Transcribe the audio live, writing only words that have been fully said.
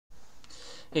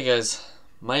Hey guys,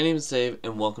 my name is Dave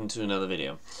and welcome to another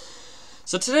video.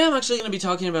 So today I'm actually going to be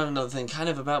talking about another thing kind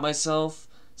of about myself,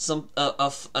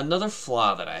 another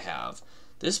flaw that I have.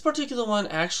 This particular one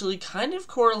actually kind of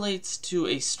correlates to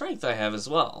a strength I have as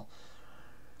well.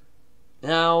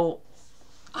 Now,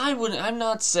 I'm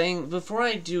not saying, before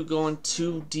I do go in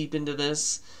too deep into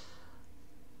this,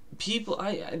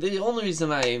 the only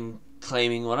reason I'm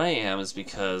claiming what I am is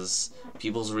because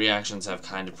people's reactions have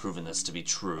kind of proven this to be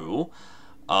true.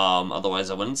 Otherwise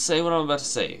I wouldn't say what I'm about to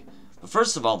say. But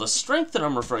first of all, the strength that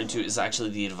I'm referring to is actually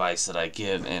the advice that I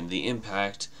give and the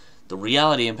impact, the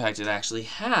reality impact it actually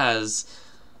has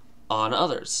on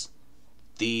others.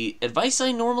 The advice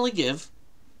I normally give,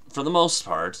 for the most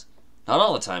part, not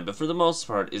all the time, but for the most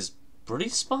part, is pretty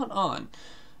spot on.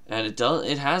 And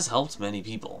it has helped many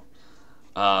people.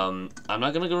 I'm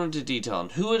not going to go into detail on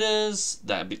who it is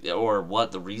or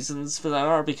what the reasons for that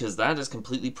are, because that is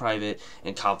completely private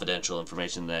and confidential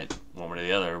information that, one way or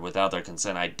the other, without their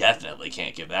consent, I definitely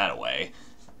can't give that away.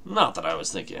 Not that I was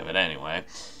thinking of it anyway.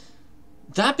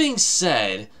 That being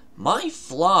said, my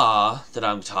flaw that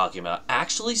I'm talking about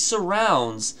actually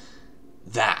surrounds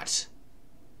that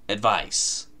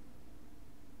advice.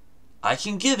 I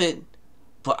can give it,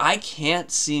 but I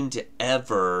can't seem to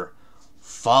ever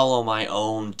follow my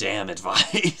own damn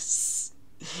advice.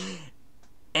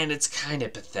 And it's kind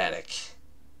of pathetic.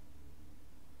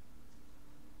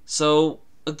 So,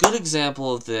 a good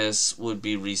example of this would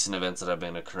be recent events that have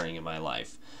been occurring in my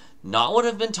life. Not what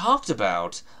have been talked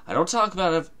about. I don't talk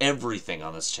about everything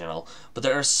on this channel, but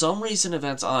there are some recent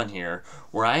events on here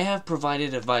where I have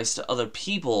provided advice to other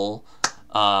people.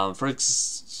 I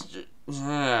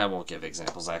won't give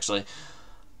examples actually.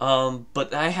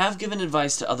 But I have given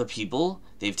advice to other people,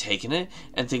 they've taken it,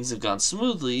 and things have gone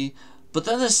smoothly, but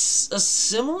then a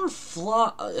similar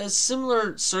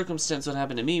circumstance would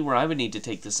happen to me where I would need to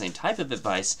take the same type of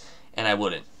advice, and I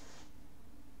wouldn't.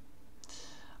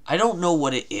 I don't know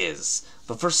what it is,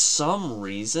 but for some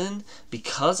reason,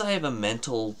 because I have a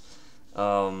mental,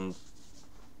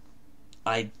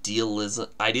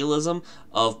 idealism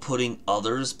of putting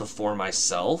others before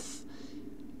myself,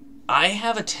 I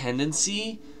have a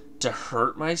tendency to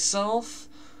hurt myself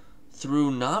through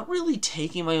not really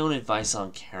taking my own advice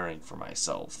on caring for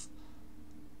myself.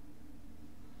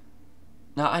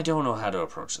 Now, I don't know how to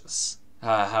approach this.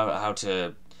 How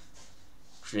to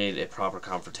create a proper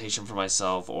confrontation for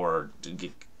myself, or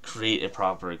to create a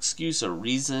proper excuse or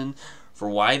reason for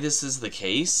why this is the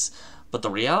case. But the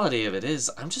reality of it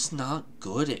is, I'm just not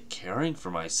good at caring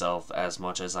for myself as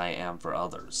much as I am for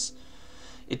others.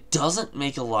 It doesn't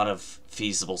make a lot of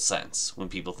feasible sense when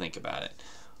people think about it.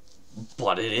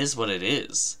 But it is what it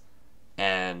is.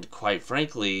 And quite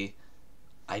frankly,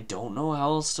 I don't know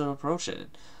how else to approach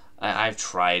it. I've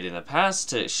tried in the past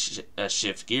to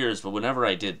shift gears, but whenever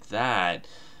I did that,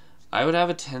 I would have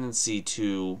a tendency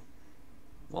to,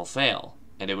 well, fail.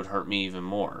 And it would hurt me even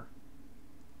more.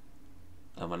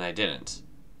 And when I didn't.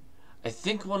 I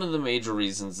think one of the major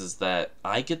reasons is that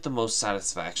I get the most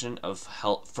satisfaction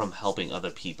from helping other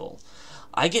people.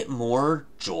 I get more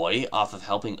joy off of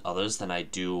helping others than I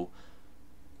do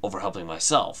over helping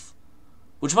myself.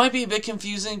 Which might be a bit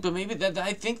confusing, but maybe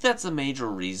I think that's a major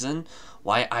reason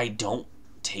why I don't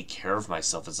take care of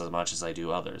myself as much as I do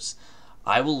others.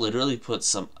 I will literally put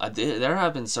there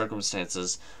have been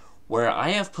circumstances where I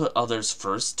have put others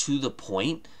first to the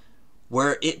point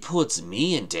where it puts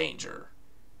me in danger.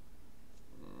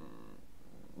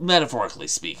 Metaphorically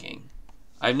speaking.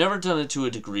 I've never done it to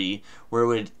a degree where it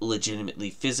would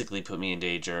legitimately physically put me in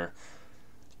danger.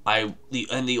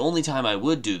 The only time I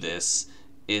would do this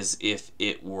is if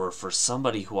it were for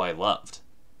somebody who I loved.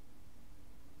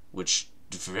 Which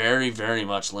very, very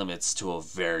much limits to a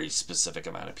very specific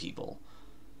amount of people.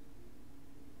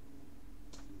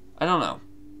 I don't know.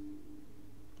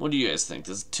 What do you guys think?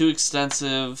 Is it too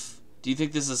extensive? Do you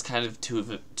think this is kind of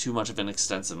too much of an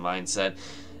extensive mindset?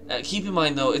 Keep in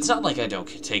mind, though, it's not like I don't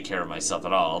take care of myself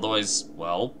at all. Otherwise,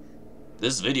 well,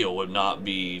 this video would not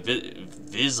be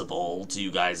visible to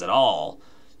you guys at all.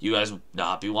 You guys would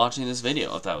not be watching this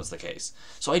video if that was the case.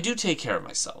 So I do take care of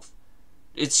myself.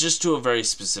 It's just to a very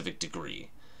specific degree.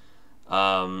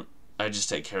 I just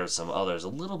take care of some others a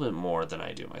little bit more than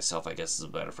I do myself, I guess is a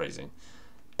better phrasing.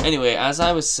 Anyway, as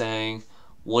I was saying,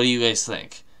 what do you guys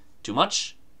think? Too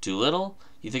much? Too little?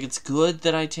 You think it's good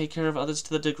that I take care of others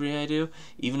to the degree I do,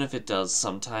 even if it does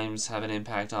sometimes have an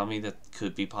impact on me that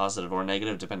could be positive or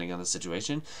negative depending on the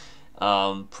situation?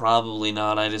 Probably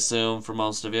not, I'd assume, for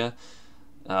most of you.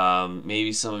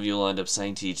 Maybe some of you will end up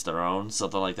saying to each their own,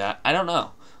 something like that. I don't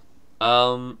know.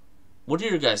 What are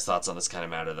your guys' thoughts on this kind of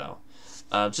matter, though?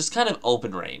 just kind of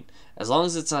open rain. As long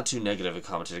as it's not too negative a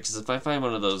commentary, because if I find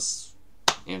one of those,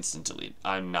 instant delete.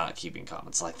 I'm not keeping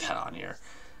comments like that on here.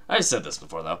 I said this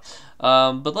before though.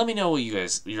 But let me know what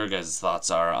your guys'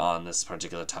 thoughts are on this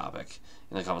particular topic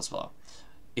in the comments below.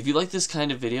 If you like this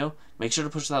kind of video, make sure to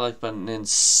push that like button in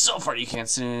so far you can't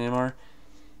see it anymore.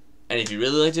 And if you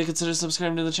really like to consider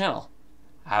subscribing to the channel.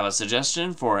 Have a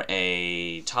suggestion for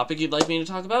a topic you'd like me to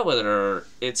talk about, whether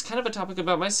it's kind of a topic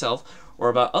about myself or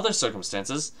about other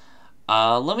circumstances,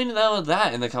 let me know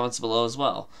that in the comments below as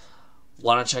well.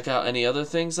 Want to check out any other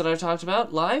things that I've talked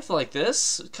about live, like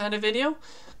this kind of video?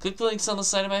 Click the links on the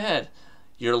side of my head.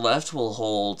 Your left will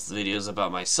hold videos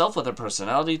about myself with a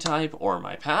personality type or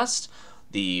my past.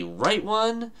 The right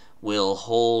one will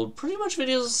hold pretty much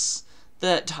videos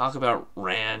that talk about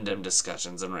random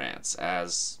discussions and rants,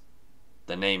 as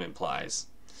the name implies.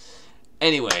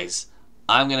 Anyways,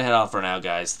 I'm going to head off for now,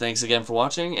 guys. Thanks again for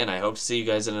watching, and I hope to see you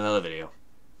guys in another video.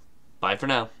 Bye for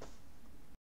now.